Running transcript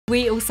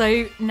We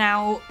also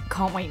now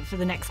can't wait for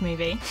the next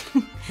movie.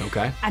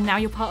 Okay. And now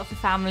you're part of the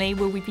family.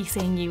 Will we be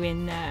seeing you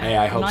in Hey,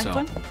 I the hope ninth so.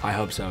 one? I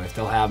hope so. If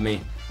they'll have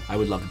me, I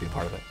would love to be a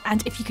part of it.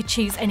 And if you could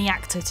choose any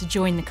actor to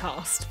join the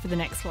cast for the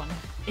next one,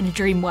 in a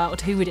dream world,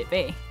 who would it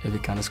be? It'd be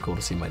kind of cool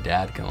to see my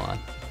dad come on.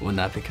 Wouldn't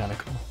that be kind of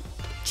cool?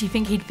 Do you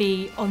think he'd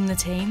be on the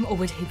team, or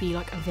would he be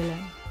like a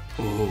villain?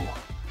 Ooh.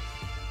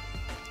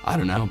 I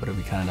don't know, but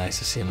it'd be kind of nice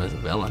to see him as a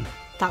villain.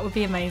 That would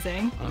be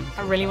amazing.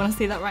 I really want to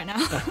see that right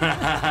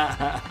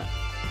now.